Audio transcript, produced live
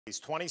He's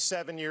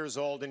 27 years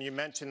old, and you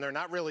mentioned they're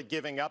not really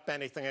giving up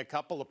anything. A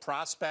couple of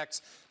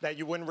prospects that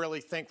you wouldn't really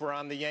think were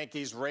on the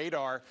Yankees'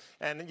 radar.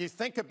 And you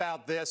think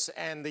about this,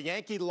 and the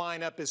Yankee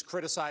lineup is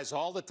criticized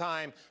all the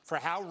time for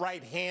how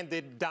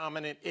right-handed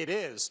dominant it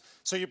is.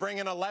 So you bring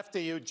in a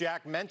lefty who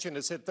Jack mentioned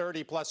has hit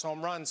 30-plus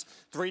home runs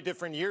 3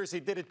 different years. He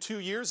did it 2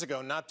 years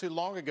ago, not too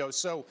long ago.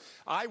 So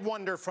I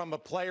wonder from a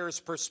player's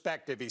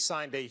perspective, he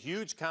signed a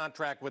huge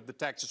contract with the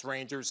Texas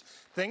Rangers.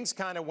 Things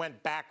kind of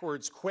went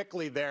backwards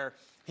quickly there.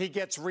 He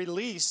gets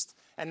released,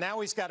 and now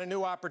he's got a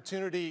new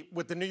opportunity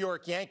with the New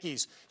York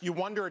Yankees. You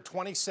wonder at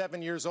 27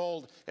 years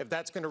old if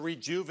that's going to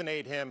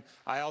rejuvenate him.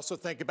 I also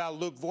think about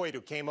Luke Voit, who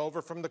came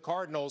over from the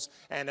Cardinals,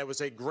 and it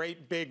was a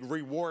great big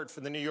reward for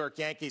the New York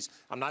Yankees.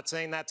 I'm not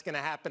saying that's going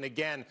to happen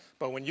again,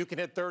 but when you can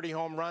hit 30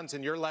 home runs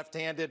and you're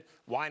left-handed,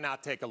 why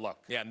not take a look?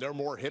 Yeah, and they're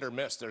more hit or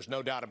miss. There's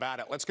no doubt about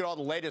it. Let's get all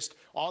the latest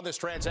on this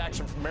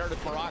transaction from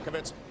Meredith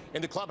Marakovitz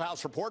in the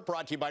Clubhouse Report,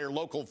 brought to you by your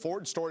local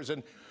Ford stores.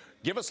 And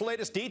give us the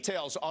latest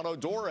details on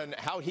Odor and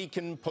how he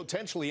can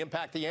potentially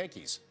impact the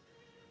Yankees.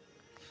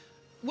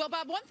 Well,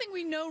 Bob, one thing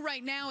we know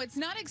right now, it's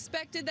not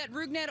expected that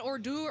Rougned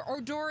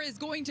Odor is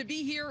going to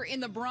be here in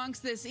the Bronx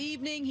this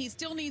evening. He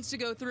still needs to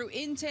go through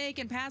intake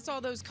and pass all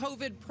those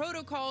COVID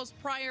protocols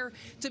prior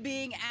to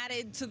being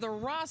added to the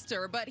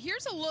roster. But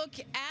here's a look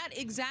at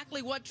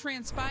exactly what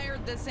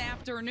transpired this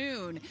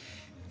afternoon.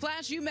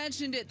 Flash, you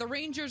mentioned it. The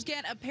Rangers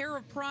get a pair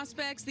of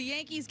prospects. The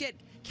Yankees get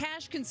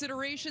cash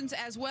considerations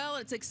as well.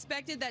 It's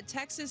expected that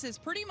Texas is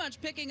pretty much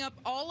picking up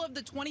all of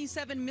the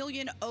 $27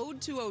 million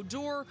owed to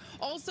Odor.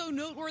 Also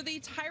noteworthy,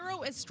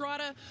 Thairo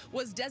Estrada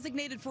was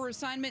designated for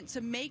assignment to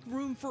make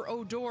room for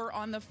Odor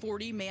on the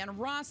 40-man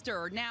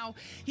roster. Now,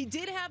 he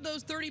did have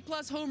those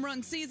 30-plus home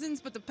run seasons,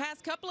 but the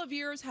past couple of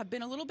years have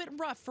been a little bit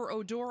rough for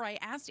Odor. I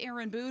asked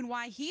Aaron Boone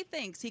why he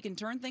thinks he can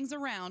turn things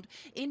around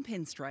in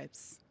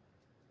pinstripes.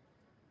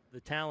 The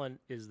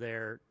talent is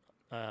there.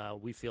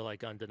 We feel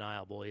like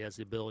undeniable. He has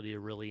the ability to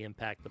really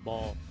impact the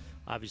ball.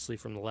 Obviously,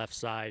 from the left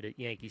side at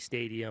Yankee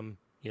Stadium,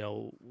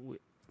 we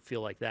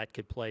feel like that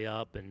could play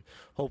up, and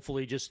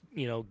hopefully, just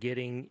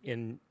getting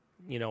in,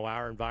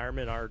 our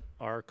environment,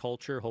 our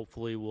culture,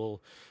 hopefully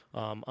will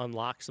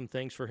unlock some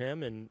things for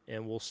him, and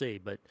we'll see.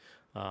 But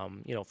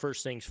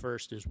first things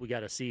first is we got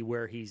to see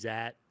where he's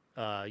at,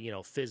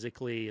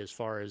 physically, as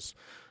far as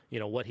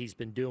what he's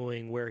been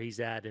doing, where he's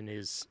at in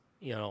his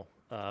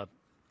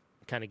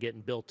kind of getting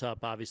built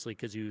up, obviously,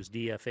 because he was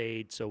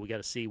DFA'd. So we got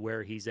to see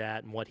where he's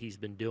at and what he's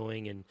been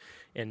doing,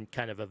 and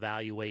kind of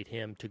evaluate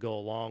him to go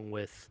along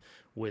with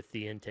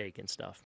the intake and stuff.